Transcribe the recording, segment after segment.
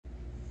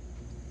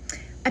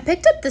I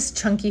picked up this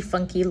chunky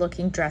funky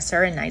looking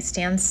dresser and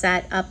nightstand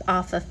set up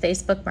off of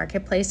Facebook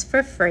Marketplace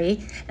for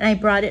free, and I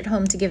brought it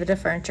home to give it a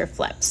furniture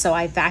flip. So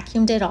I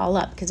vacuumed it all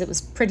up because it was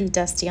pretty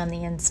dusty on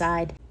the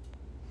inside.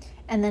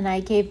 And then I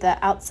gave the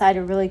outside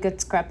a really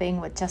good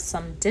scrubbing with just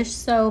some dish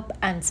soap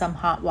and some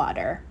hot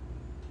water.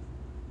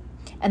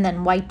 And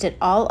then wiped it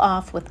all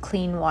off with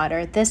clean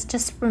water. This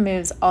just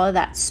removes all of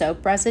that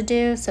soap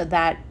residue so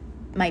that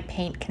my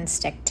paint can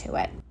stick to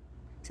it.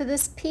 So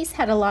this piece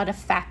had a lot of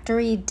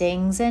factory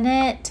dings in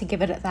it to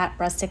give it that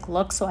rustic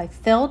look. So I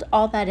filled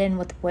all that in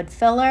with wood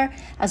filler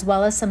as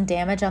well as some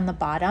damage on the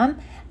bottom.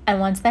 And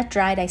once that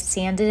dried, I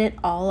sanded it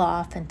all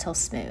off until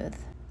smooth.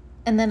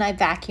 And then I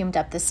vacuumed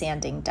up the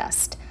sanding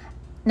dust.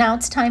 Now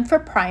it's time for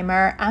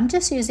primer. I'm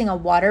just using a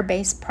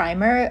water-based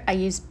primer. I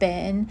used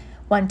Behr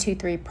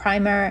 123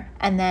 primer,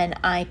 and then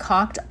I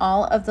caulked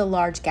all of the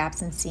large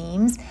gaps and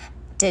seams,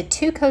 did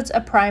 2 coats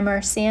of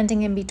primer,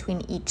 sanding in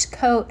between each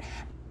coat,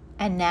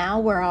 and now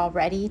we're all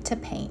ready to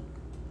paint.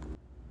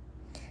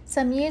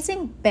 So I'm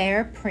using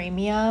Behr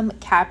Premium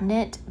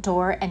Cabinet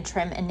Door and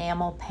Trim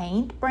Enamel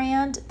Paint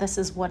brand. This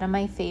is one of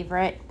my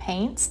favorite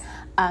paints,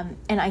 and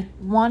I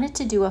wanted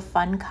to do a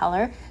fun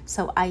color,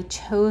 so I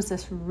chose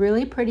this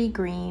really pretty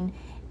green.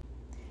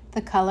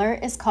 The color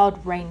is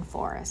called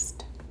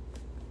Rainforest.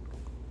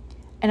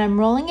 And I'm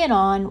rolling it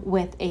on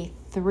with a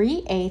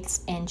 3/8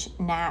 inch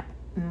nap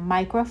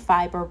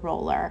microfiber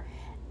roller.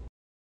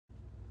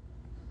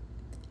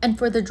 And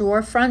for the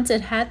drawer fronts,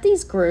 it had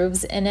these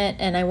grooves in it,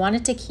 and I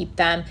wanted to keep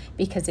them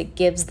because it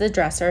gives the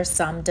dresser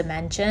some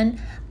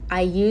dimension.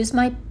 I used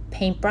my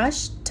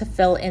paintbrush to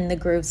fill in the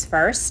grooves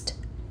first.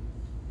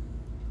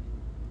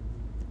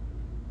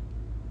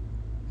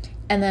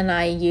 And then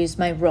I used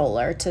my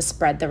roller to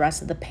spread the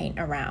rest of the paint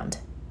around.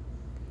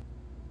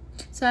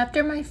 So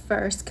after my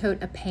first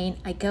coat of paint,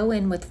 I go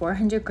in with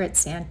 400 grit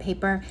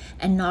sandpaper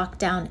and knock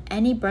down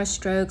any brush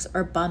strokes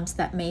or bumps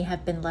that may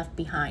have been left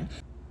behind.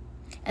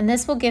 And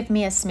this will give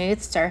me a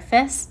smooth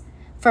surface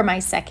for my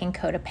second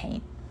coat of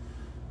paint.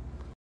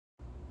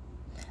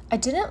 I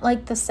didn't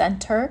like the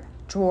center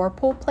drawer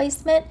pull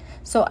placement,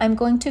 so I'm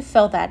going to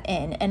fill that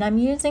in. And I'm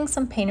using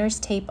some painter's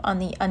tape on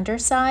the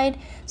underside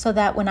so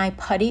that when I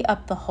putty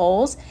up the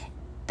holes,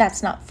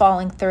 that's not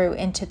falling through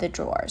into the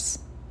drawers.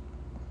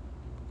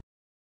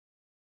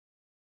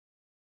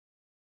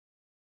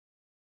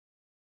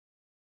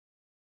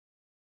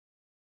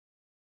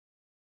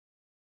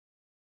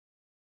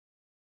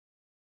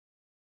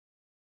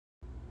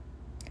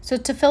 So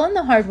to fill in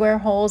the hardware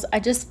holes, I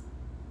just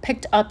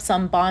picked up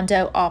some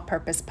Bondo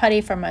all-purpose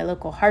putty from my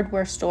local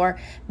hardware store,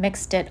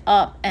 mixed it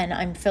up, and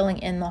I'm filling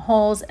in the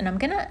holes. And I'm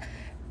gonna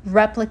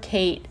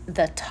replicate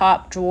the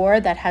top drawer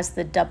that has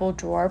the double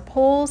drawer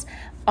pulls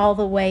all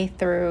the way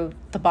through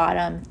the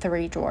bottom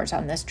 3 drawers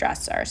on this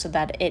dresser so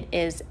that it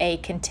is a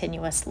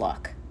continuous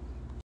look.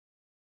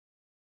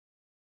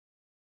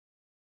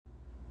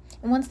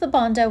 And once the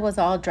Bondo was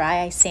all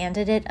dry, I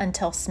sanded it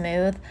until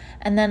smooth,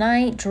 and then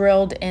I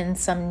drilled in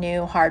some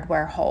new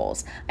hardware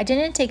holes. I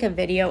didn't take a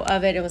video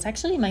of it. It was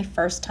actually my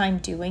first time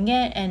doing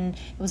it, and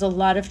it was a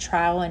lot of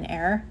trial and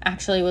error.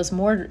 Actually, it was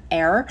more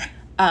error,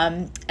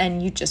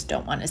 and you just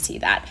don't want to see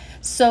that.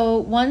 So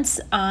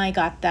once I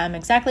got them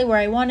exactly where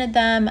I wanted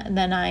them,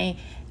 then I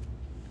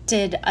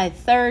did a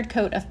 3rd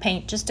coat of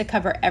paint just to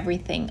cover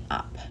everything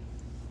up.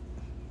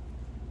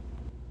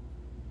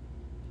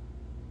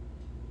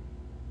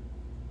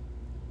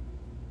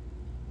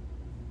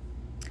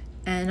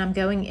 And I'm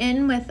going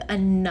in with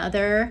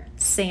another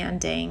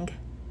sanding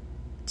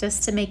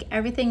just to make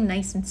everything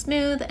nice and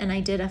smooth. And I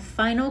did a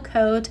final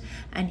coat,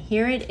 and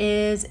here it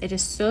is. It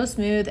is so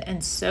smooth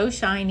and so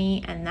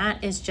shiny, and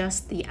that is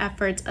just the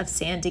efforts of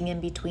sanding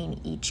in between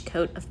each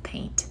coat of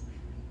paint.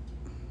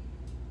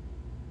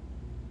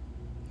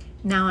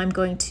 Now I'm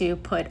going to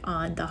put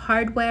on the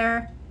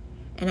hardware,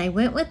 and I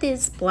went with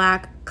these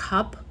black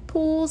cup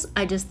pools.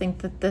 I just think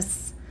that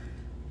this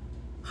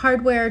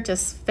hardware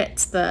just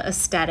fits the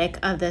aesthetic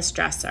of this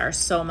dresser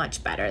so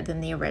much better than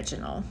the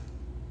original.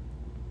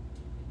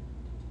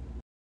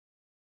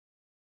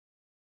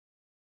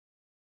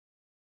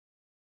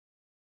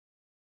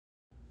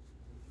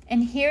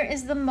 And here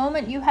is the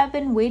moment you have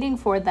been waiting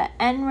for, the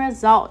end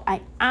result.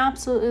 I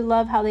absolutely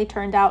love how they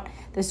turned out.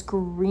 This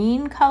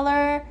green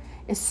color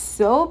is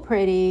so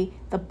pretty.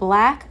 The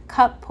black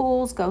cup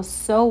pools go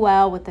so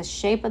well with the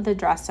shape of the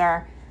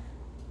dresser.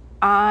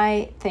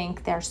 I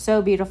think they're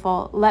so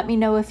beautiful. Let me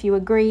know if you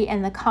agree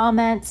in the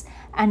comments,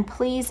 and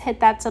please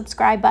hit that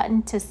subscribe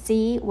button to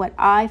see what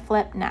I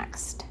flip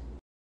next.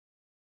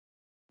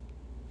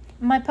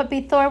 My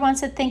puppy Thor wants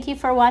to thank you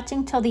for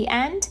watching till the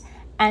end,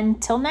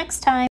 and till next time.